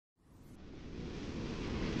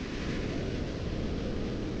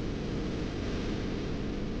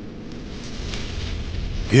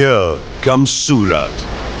Here comes Surat,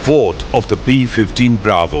 fourth of the P-15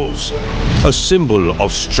 Bravos, a symbol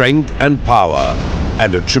of strength and power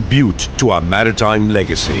and a tribute to our maritime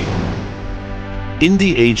legacy. In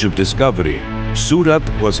the age of discovery, Surat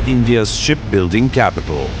was India's shipbuilding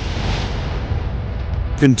capital.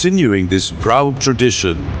 Continuing this proud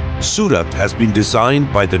tradition, Surat has been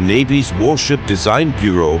designed by the Navy's Warship Design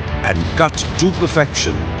Bureau and cut to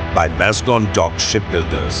perfection by Mazagon Dock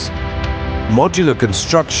shipbuilders. Modular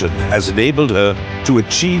construction has enabled her to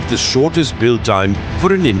achieve the shortest build time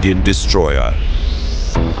for an Indian destroyer.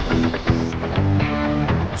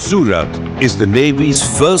 Surat is the Navy's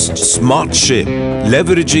first smart ship,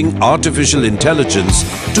 leveraging artificial intelligence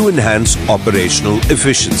to enhance operational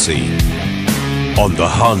efficiency. On the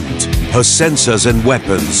hunt, her sensors and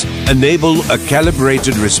weapons enable a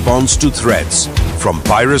calibrated response to threats, from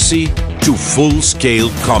piracy to full-scale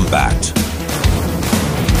combat.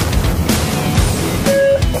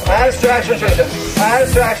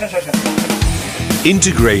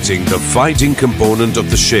 Integrating the fighting component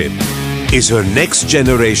of the ship is her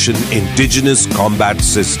next-generation indigenous combat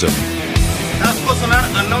system.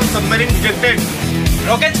 Unknown submarine detected.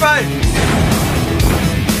 Rockets fired.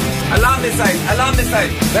 Alarm missile.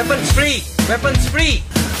 Weapons free.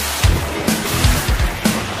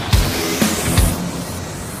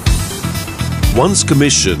 Once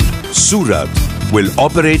commissioned, Surat will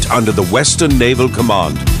operate under the Western Naval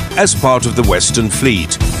Command as part of the Western Fleet,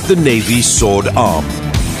 the Navy's sword arm.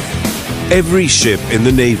 Every ship in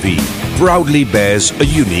the Navy proudly bears a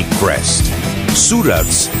unique crest.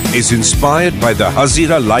 Surat's is inspired by the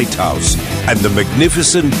Hazira Lighthouse and the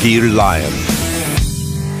magnificent Gir Lion.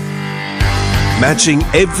 Matching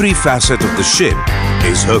every facet of the ship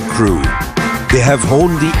is her crew. They have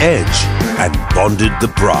honed the edge and bonded the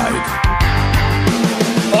pride.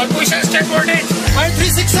 All positions take coordinates.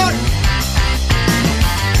 5361.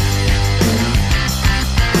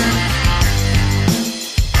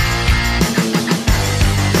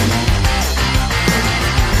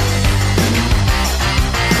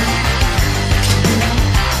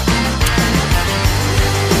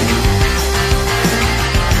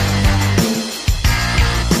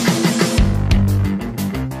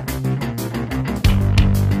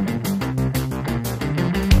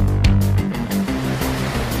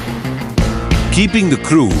 Keeping the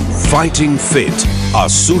crew fighting fit are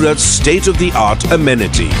Surat's state-of-the-art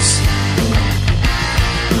amenities.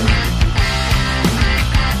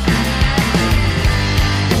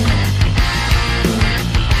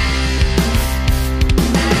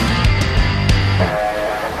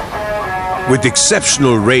 With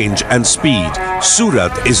exceptional range and speed,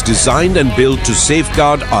 Surat is designed and built to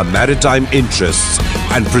safeguard our maritime interests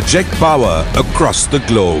and project power across the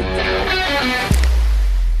globe.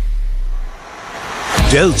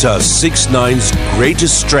 Delta 69's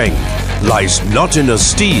greatest strength lies not in her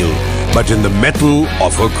steel, but in the metal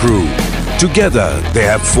of her crew. Together, they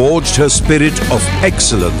have forged her spirit of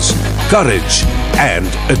excellence, courage, and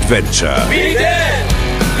adventure. Be there!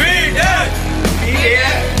 Be there! Be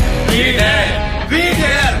there! Be there! Be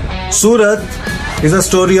there! Surat is a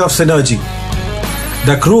story of synergy.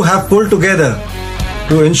 The crew have pulled together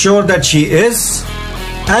to ensure that she is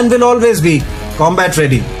and will always be combat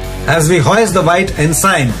ready. As we hoist the white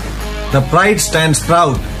ensign, the pride stands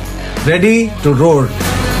proud, ready to roar.